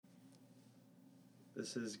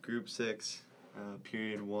This is Group 6,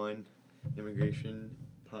 Period 1, Immigration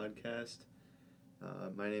Podcast.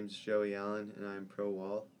 My name's Joey Allen, and I'm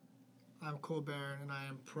pro-wall. I'm Cole Barron, and I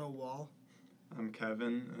am pro-wall. I'm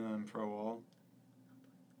Kevin, and I'm pro-wall.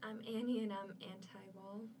 I'm Annie, and I'm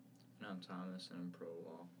anti-wall. And I'm Thomas, and I'm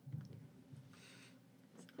pro-wall.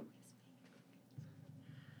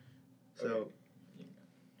 So,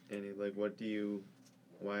 Annie,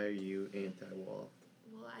 why are you anti-wall?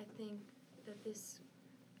 Well, I think that this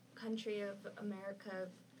country of America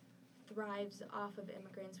thrives off of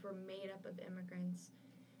immigrants. We're made up of immigrants.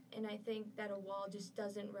 And I think that a wall just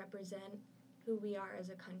doesn't represent who we are as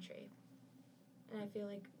a country. And I feel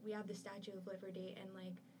like we have the Statue of Liberty, and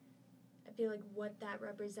I feel like what that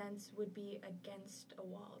represents would be against a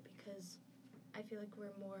wall, because I feel like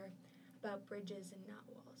we're more about bridges and not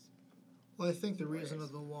walls. Well, I think the reason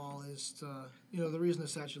of the wall is the reason the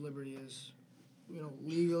Statue of Liberty is,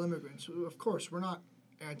 legal immigrants. Of course, we're not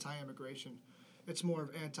anti-immigration. It's more of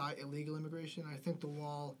anti-illegal immigration. I think the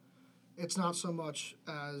wall, it's not so much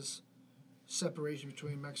as separation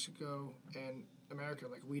between Mexico and America.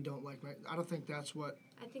 Like, we don't like I don't think that's what...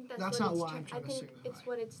 I think that's not what what I'm trying to signify. I think it's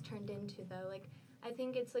what it's turned into, though. I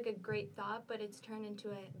think it's a great thought, but it's turned into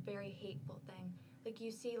a very hateful thing.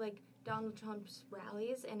 You see, Donald Trump's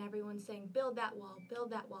rallies, and everyone's saying, build that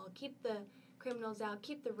wall, keep the criminals out,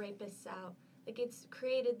 keep the rapists out. It's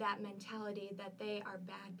created that mentality that they are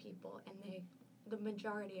bad people, and the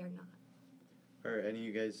majority are not. Are any of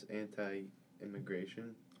you guys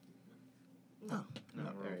anti-immigration? No. No.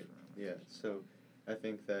 All right. Yeah, so I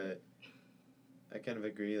think that I kind of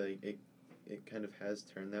agree, it kind of has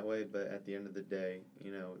turned that way, but at the end of the day,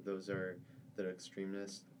 those are the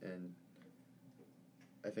extremists, and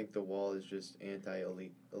I think the wall is just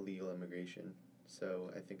anti-illegal immigration.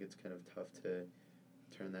 So I think it's kind of tough to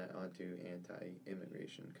turn that onto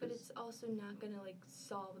anti-immigration. But it's also not going to,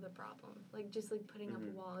 solve the problem. Just, putting up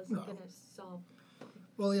a wall isn't going to solve the problem.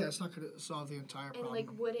 Well, yeah, it's not going to solve the entire problem.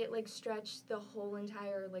 And, would it, stretch the whole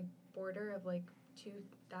entire, border of,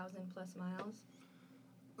 2,000 plus miles?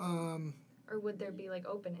 Or would there be,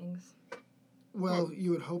 openings? Well,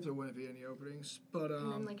 you would hope there wouldn't be any openings, but...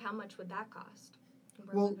 and then, how much would that cost?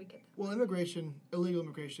 Where would we get that? Well, illegal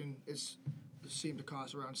immigration seemed to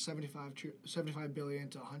cost around $75 billion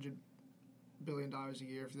to $100 billion a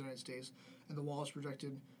year for the United States, and the wall is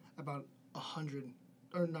projected about $20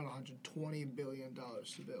 billion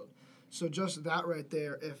to build. So just that right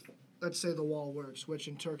there, if, let's say the wall works, which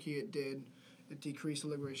in Turkey it did, it decreased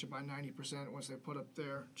immigration by 90% once they put up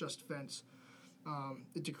their just fence.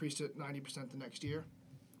 It decreased it 90% the next year.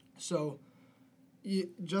 So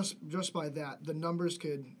just by that, the numbers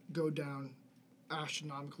could go down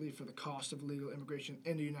astronomically for the cost of illegal immigration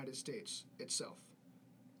in the United States itself.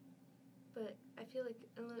 But I feel like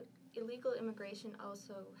illegal immigration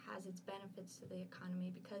also has its benefits to the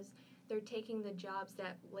economy, because they're taking the jobs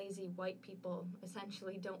that lazy white people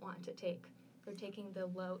essentially don't want to take. They're taking the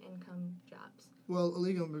low-income jobs. Well,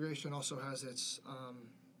 illegal immigration also has its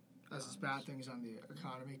bad things on the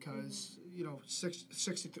economy, because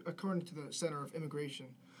 60 according to the Center of Immigration,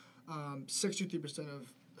 63%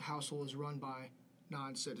 of households run by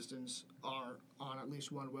non-citizens are on at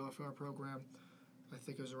least one welfare program. I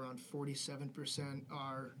think it was around 47%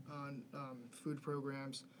 are on food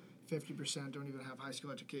programs. 50% don't even have high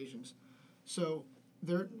school educations. So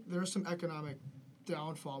there's some economic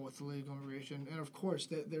downfall with illegal immigration, and of course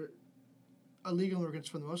they're illegal immigrants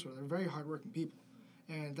for the most part. They're very hardworking people,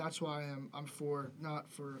 and that's why I'm not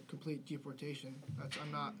for complete deportation.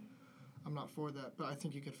 I'm not for that, but I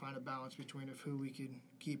think you could find a balance between who we could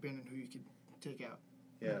keep in and who you could take out.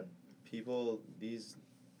 Yeah, these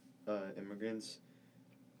immigrants,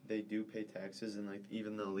 they do pay taxes, and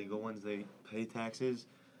even the illegal ones, they pay taxes,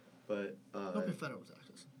 but They don't pay federal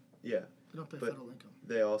taxes. Yeah, they don't pay but federal income.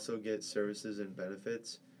 They also get services and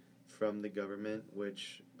benefits from the government,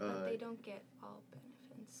 which but they don't get all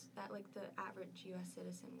benefits that the average U.S.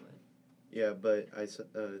 citizen would. Yeah, but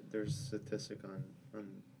there's a statistic on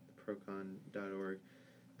procon.org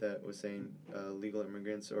that was saying legal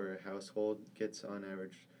immigrants or a household gets on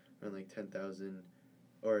average around $10,000,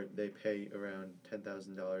 or they pay around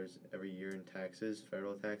 $10,000 every year in taxes,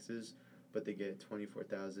 federal taxes, but they get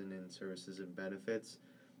 $24,000 in services and benefits,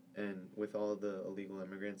 and with all the illegal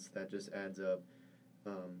immigrants, that just adds up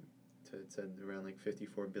to around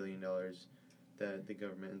 $54 billion that the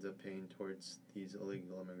government ends up paying towards these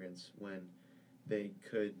illegal immigrants, when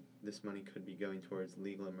this money could be going towards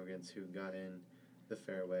legal immigrants who got in the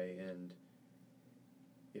fair way. And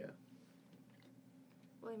yeah.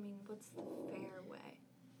 Well, what's the fair way?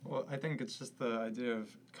 Well, I think it's just the idea of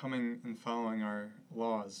coming and following our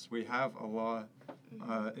laws. We have a law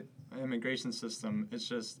immigration system,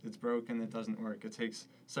 it's broken, it doesn't work. It takes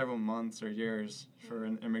several months or years for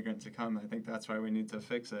an immigrant to come. I think that's why we need to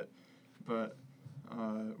fix it. But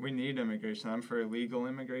we need immigration. I'm for legal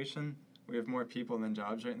immigration. We have more people than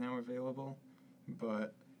jobs right now available.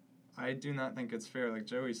 But I do not think it's fair, like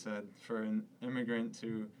Joey said, for an immigrant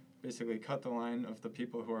to basically cut the line of the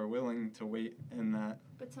people who are willing to wait in that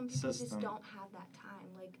But some people system. just don't have that time.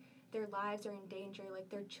 Like, their lives are in danger. Like,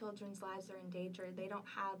 their children's lives are in danger. They don't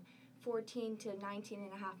have 14 to 19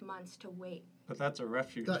 and a half months to wait. But that's a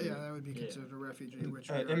refugee. That would be considered a refugee, which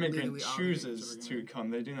we are An immigrant legally obligated chooses to to remain. come.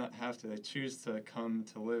 They do not have to. They choose to come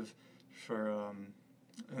to live for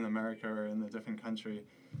in America or in a different country.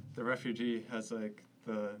 The refugee has like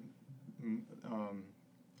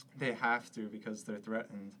they have to because they're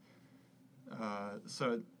threatened.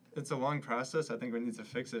 So it's a long process. I think we need to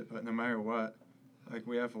fix it. But no matter what, like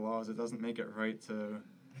we have laws. It doesn't make it right to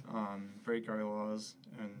break our laws,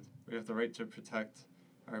 and we have the right to protect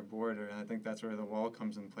our border. And I think that's where the wall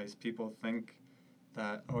comes in place. People think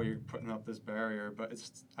that, oh, you're putting up this barrier, but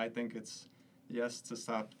I think it's yes to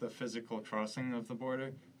stop the physical crossing of the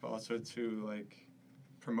border, but also to like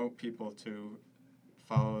promote people to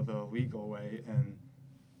follow the legal way and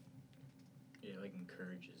like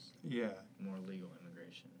encourages yeah. more legal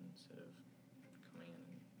immigration instead of coming in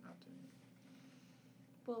and not doing it.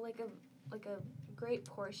 Well, like a great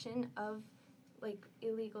portion of like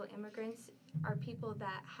illegal immigrants are people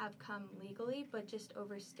that have come legally but just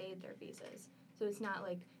overstayed their visas. So it's not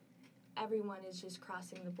like everyone is just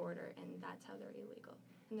crossing the border and that's how they're illegal.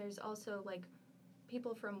 And there's also like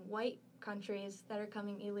people from white countries that are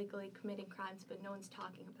coming illegally committing crimes, but no one's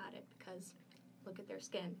talking about it because look at their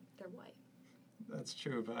skin, they're white. That's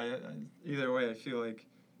true, but I either way, I feel like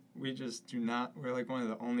we just do not. We're like one of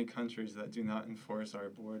the only countries that do not enforce our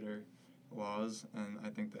border laws, and I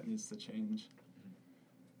think that needs to change.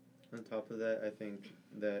 On top of that, I think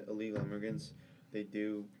that illegal immigrants, they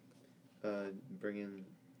do bring in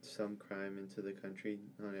some crime into the country.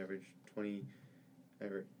 On average, 20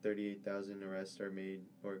 or 38,000 arrests are made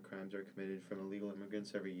or crimes are committed from illegal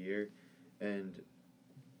immigrants every year, and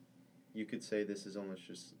you could say this is almost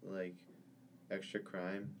just like extra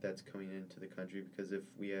crime that's coming into the country, because if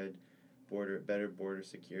we had better border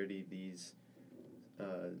security, these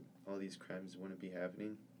all these crimes wouldn't be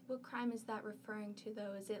happening. What crime is that referring to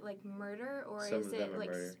though? Is it like murder or Some is of them it are like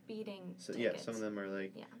murder. speeding So tickets? yeah, some of them are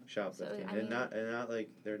like Yeah. shoplifting, So, I mean, and not like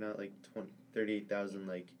they're not like 38,000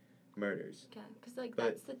 like murders. Yeah, because like But-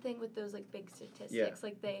 that's the thing with those like big statistics. Yeah.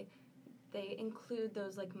 Like they include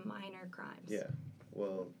those like minor crimes. Yeah,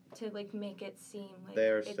 well, To like make it seem like they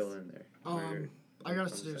are it's, still in there. Murder, I got a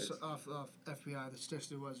homicides. statistic off FBI. The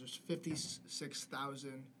statistic was there's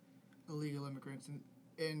 56,000 illegal immigrants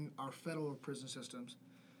in our federal prison systems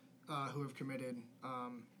who have committed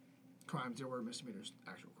crimes. There were misdemeanors,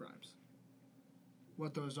 actual crimes.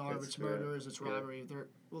 What those are, if It's it's murders, it's yeah. robbery,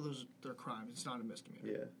 they're crimes. It's not a misdemeanor.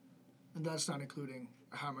 Yeah, And that's not including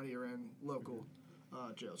how many are in local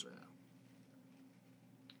jails right now.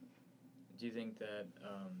 Do you think that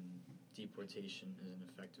deportation is an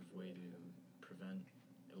effective way to prevent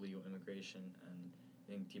illegal immigration, and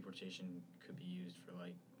I think deportation could be used for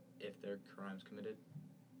like if there are crimes committed,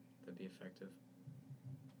 that'd be effective?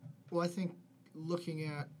 Well, I think looking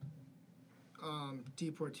at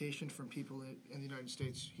deportation from people in the United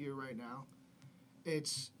States here right now,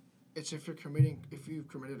 it's if you've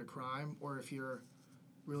committed a crime, or if you're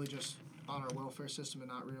really just on our welfare system and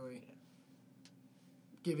not really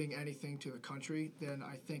giving anything to the country, then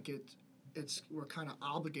I think we're kind of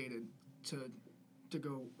obligated to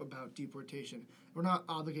go about deportation. We're not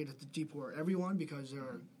obligated to deport everyone, because there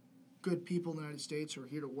are good people in the United States who are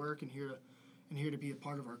here to work and here to be a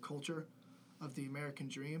part of our culture of the American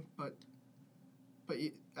dream. But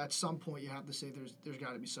at some point you have to say there's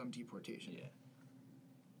got to be some deportation. Yeah.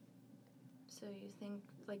 So you think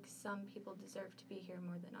like some people deserve to be here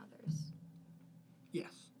more than others?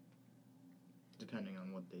 Yes. Depending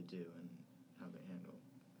on what they do and how they handle.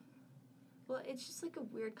 Well, it's just like a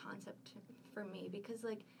weird concept for me, because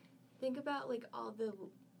like think about like all the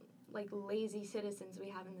like lazy citizens we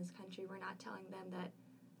have in this country. We're not telling them that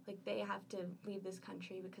like they have to leave this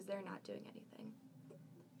country because they're not doing anything.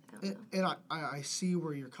 I don't know. And I see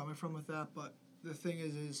where you're coming from with that, but the thing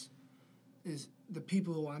is the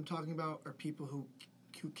people who I'm talking about are people who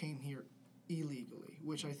came here illegally,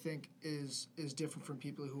 which I think is different from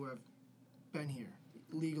people who have been here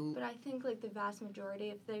legal. But I think like the vast majority,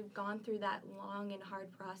 if they've gone through that long and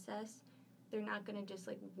hard process, they're not gonna just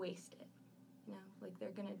like waste it. You know, like they're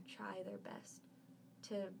gonna try their best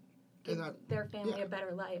to give that- their family yeah. a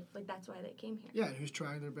better life. Like that's why they came here. Yeah, and who's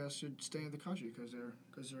trying their best to stay in the country because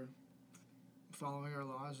they're following our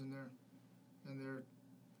laws and they're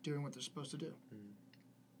doing what they're supposed to do.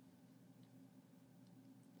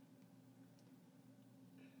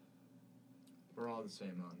 We're all the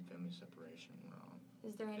same on family separation. We're all.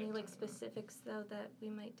 Is there any like Anti that. specifics though that we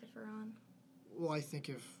might differ on? Well, I think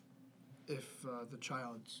if the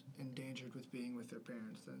child's endangered with being with their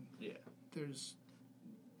parents, then Yeah.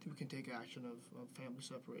 we can take action of family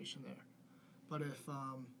separation there. But if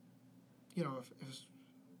I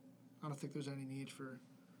don't think there's any need for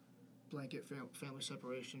blanket family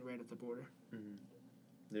separation right at the border. I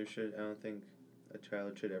don't think a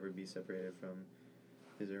child should ever be separated from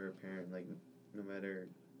his or her parent, like, no matter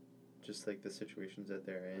just, like, the situations that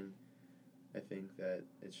they're in. I think that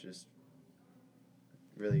it's just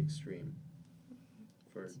really extreme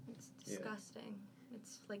for, It's disgusting.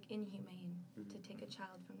 It's like inhumane to take a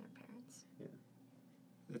child from their parents.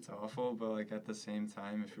 It's awful, but like at the same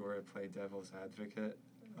time, if you were to play devil's advocate,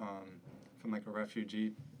 from like a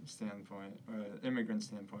refugee standpoint or an immigrant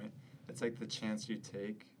standpoint, it's like the chance you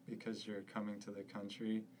take because you're coming to the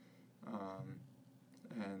country,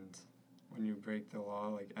 and when you break the law,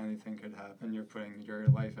 like anything could happen. You're putting your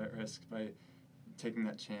life at risk by taking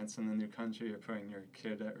that chance in the new country. You're putting your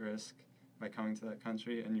kid at risk by coming to that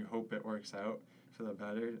country, and you hope it works out for the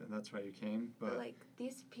better. And that's why you came. But like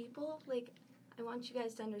these people, like I want you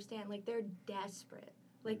guys to understand, like they're desperate.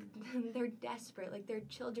 Like they're desperate. Like their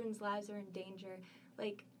children's lives are in danger.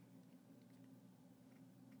 Like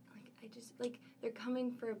I just like they're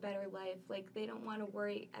coming for a better life. Like they don't want to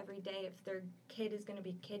worry every day if their kid is going to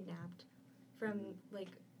be kidnapped from like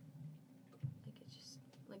it's just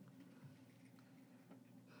like.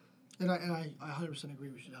 And I 100% agree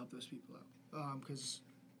we should help those people out because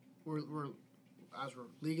we're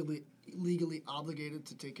legally obligated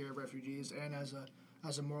to take care of refugees, and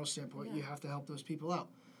as a moral standpoint, you have to help those people out.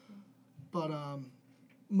 But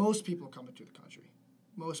most people coming to the country,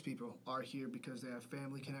 most people are here because they have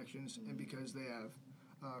family connections and because they have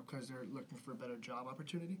because they're looking for a better job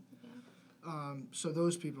opportunity. So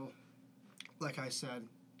those people, like I said,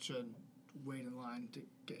 should wait in line to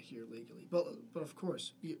get here legally. But of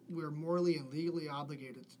course, we're morally and legally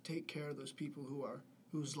obligated to take care of those people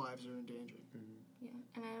whose lives are in danger. Yeah,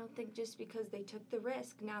 and I don't think just because they took the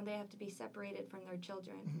risk, now they have to be separated from their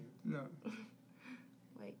children. no.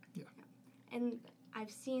 Like, Yeah. And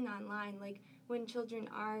I've seen online, like, when children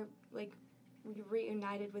are, like,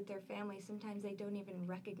 reunited with their families, sometimes they don't even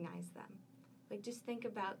recognize them. Like, just think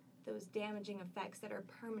about those damaging effects that are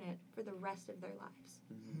permanent for the rest of their lives.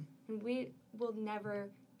 And we will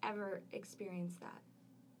never, ever experience that.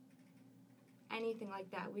 Anything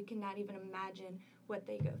like that. We cannot even imagine what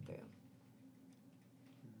they go through.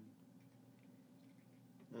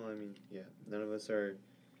 Well, I mean, yeah, none of us are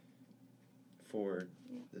for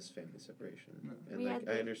this family separation. No. And, like,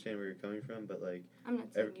 I understand where you're coming from, but, like... I'm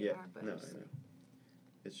not saying you are, but no, I'm just I know.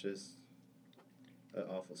 It's just an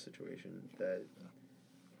awful situation that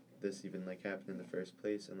this even, like, happened in the first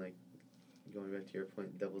place, and, like, going back to your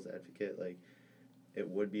point, devil's advocate, like, it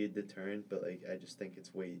would be a deterrent, but, like, I just think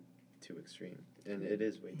it's way too extreme. And it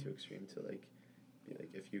is way too extreme to, like, be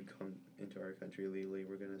like, if you come into our country illegally,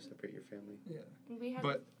 we're going to separate your family. Yeah.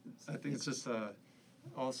 But I think it's just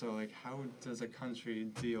also, like, how does a country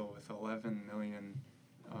deal with 11 million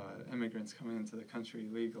immigrants coming into the country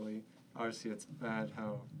legally? Obviously, it's bad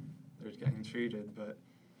how they're getting treated, but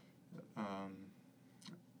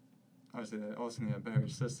obviously they also need a better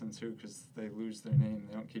system, too, because they lose their name.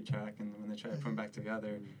 They don't keep track, and when they try to put them back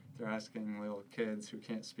together, they're asking little kids who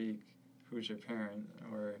can't speak, who's your parent,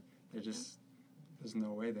 or they just, there's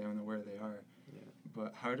no way they don't know where they are. Yeah.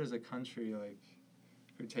 But how does a country, like,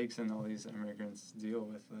 who takes in all these immigrants deal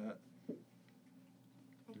with that?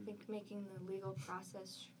 I think making the legal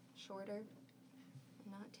process shorter,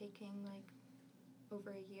 and not taking like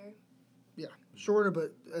over a year. Yeah, shorter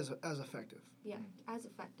but as effective. Yeah, as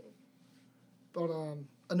effective. But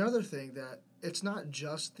another thing that it's not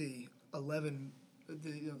just the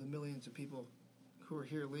the millions of people who are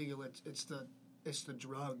here legal. It's the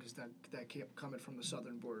drugs that keep coming from the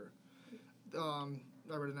southern border.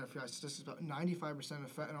 I read an FBI statistics about 95%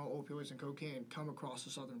 of fentanyl, opioids, and cocaine come across the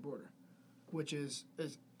southern border, which is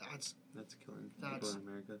that's killing That's- people in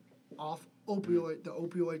America. off opioid. The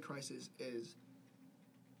opioid crisis is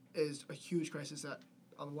a huge crisis that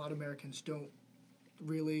a lot of Americans don't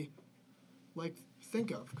really like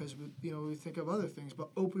think of because we think of other things,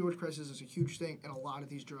 but opioid crisis is a huge thing, and a lot of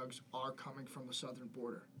these drugs are coming from the southern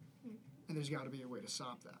border, and there's got to be a way to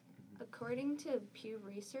stop that. According to Pew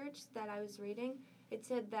Research that I was reading, it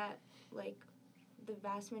said that like the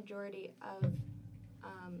vast majority of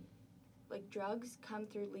like drugs come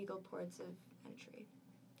through legal ports of entry.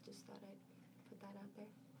 Just thought I'd put that out there.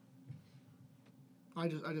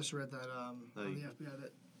 I just read that on the Like- FBI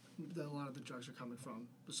that a lot of the drugs are coming from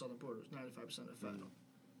the southern border. 95% of fentanyl.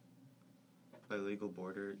 By legal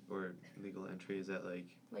border or legal entry, is that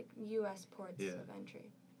like? Like U.S. ports Yeah. of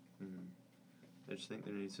entry. I just think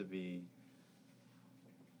there needs to be,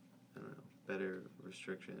 I don't know, better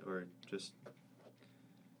restriction or just.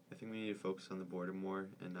 I think we need to focus on the border more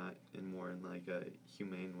and not more in like a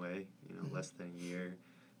humane way. You know, Mhm. less than a year.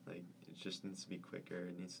 Like it just needs to be quicker.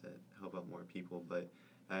 It needs to help out more people. But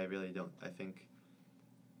I really don't. I think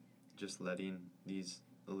just letting these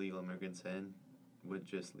illegal immigrants in would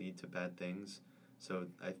just lead to bad things. So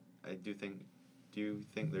I do think. Do you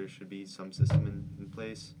think there should be some system in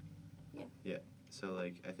place? Yeah. Yeah. So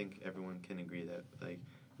like I think everyone can agree that like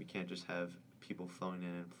we can't just have people flowing in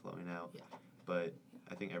and flowing out. Yeah. But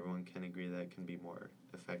I think everyone can agree that it can be more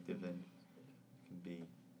effective and can be,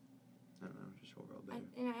 I don't know, just overall better.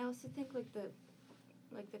 And I also think like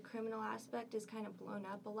the criminal aspect is kind of blown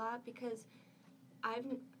up a lot because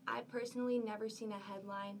I personally never seen a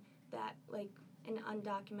headline that like an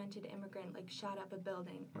undocumented immigrant like shot up a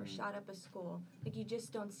building or shot up a school. Like you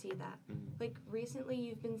just don't see that. Like recently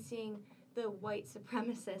you've been seeing the white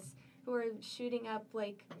supremacists who are shooting up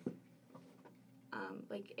like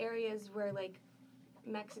areas where like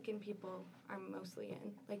Mexican people are mostly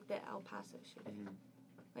in, like the El Paso shooting.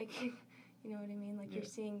 Like you know what I mean? Like you're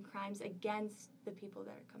seeing crimes against the people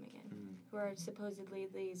that are coming in who are supposedly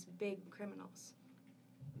these big criminals.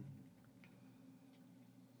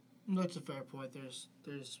 That's a fair point. There's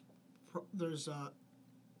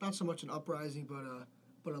not so much an uprising,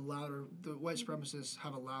 but a louder. The white supremacists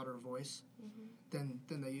have a louder voice than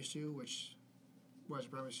they used to, which white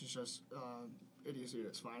supremacy is just idiocy at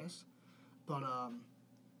its finest. But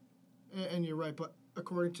and you're right. But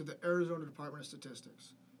according to the Arizona Department of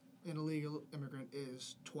Statistics, an illegal immigrant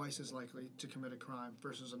is twice as likely to commit a crime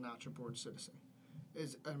versus a natural-born citizen.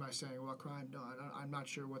 Am I saying what crime? No, I'm not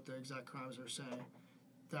sure what the exact crimes are saying.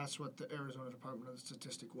 That's what the Arizona Department of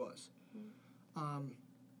Statistics was. And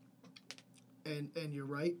you're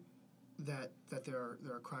right that there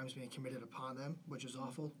are crimes being committed upon them, which is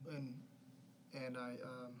awful. And I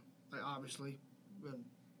obviously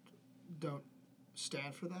don't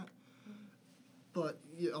stand for that. But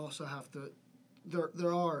you also have to.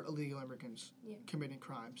 There are illegal immigrants committing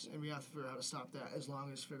crimes, and we have to figure out how to stop that. As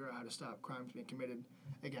long as figure out how to stop crimes being committed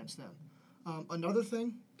against them. Another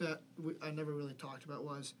thing that I never really talked about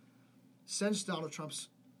was since Donald Trump's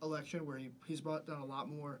election, where he's brought down a lot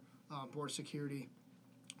more border security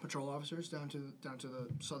patrol officers down to the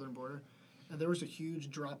southern border, and there was a huge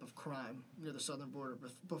drop of crime near the southern border.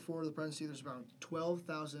 Before the presidency, there's about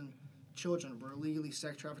 12,000 children were illegally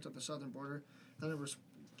sex trafficked at the southern border. That number was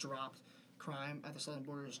dropped. Crime at the southern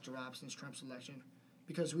border has dropped since Trump's election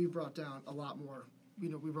because we brought down a lot more. We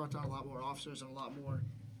brought down a lot more officers and a lot more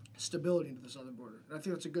stability into the southern border, and I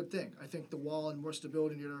think that's a good thing. I think the wall and more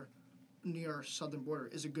stability near our southern border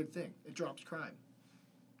is a good thing. It drops crime.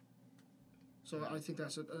 So I think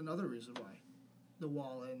that's another reason why the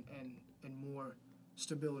wall and more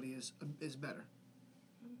stability is better.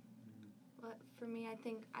 Well, for me, I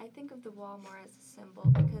think of the wall more as a symbol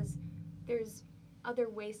because there's other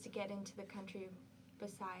ways to get into the country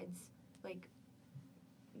besides like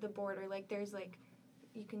the border. Like there's like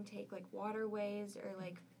you can take like waterways or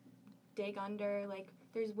like dig under. Like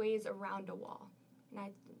there's ways around a wall.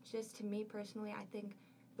 And to me personally, I think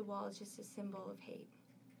the wall is just a symbol of hate.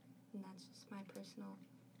 And that's just my personal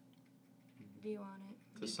view on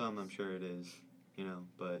it. To some, I'm sure it is,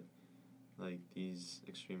 but like these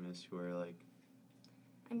extremists who are like.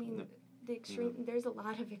 I mean, there's a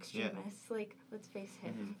lot of extremists. Yeah. Like, let's face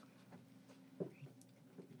it.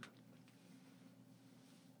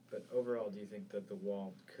 But overall, do you think that the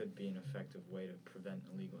wall could be an effective way to prevent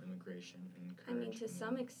illegal immigration and encourage? I mean, to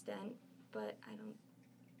some extent, but I don't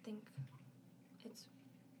think it's.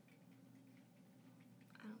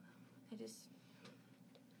 I don't know. I just.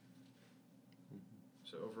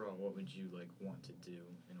 So overall, what would you want to do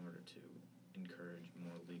in order to encourage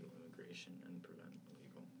more legal immigration and prevent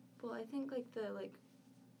illegal? Well, I think the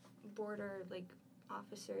border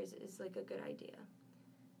officers is a good idea,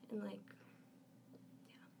 and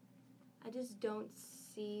I just don't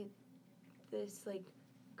see this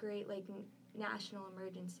great national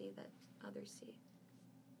emergency that others see.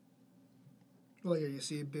 Well, yeah, you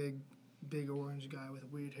see a big orange guy with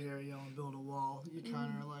weird hair yelling, "Build a wall." You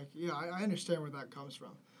kind of are yeah, I understand where that comes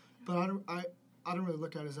from, but I don't really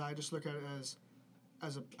look at it as I just look at it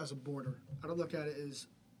as a border. I don't look at it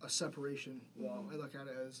a separation wall. I look at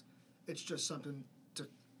it as it's just something to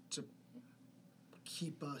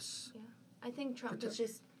keep us. I think Trump has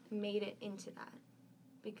just made it into that,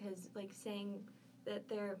 because like saying that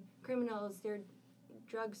they're criminals, they're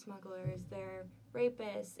drug smugglers, they're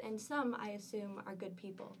rapists, and some I assume are good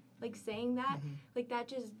people. Like saying that, like that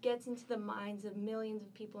just gets into the minds of millions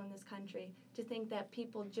of people in this country to think that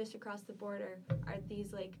people just across the border are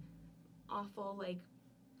these like awful like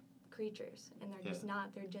creatures, and they're just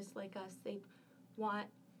not. They're just like us. They want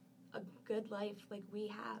a good life like we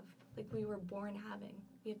have, like we were born having.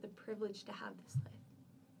 We have the privilege to have this life.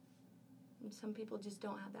 And some people just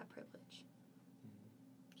don't have that privilege.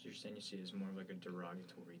 So you're saying you see it as more of like a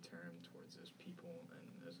derogatory term towards those people,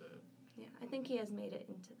 and as a... Yeah, I think he has made it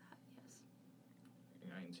into that, yes.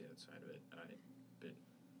 I can see that side of it. But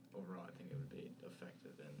overall, I think it would be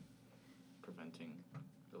effective in preventing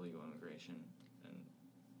illegal immigration and,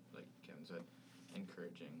 like Kevin said,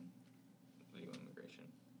 encouraging legal immigration.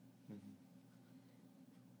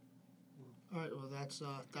 All right, well, that's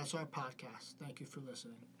our podcast. Thank you for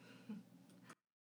listening.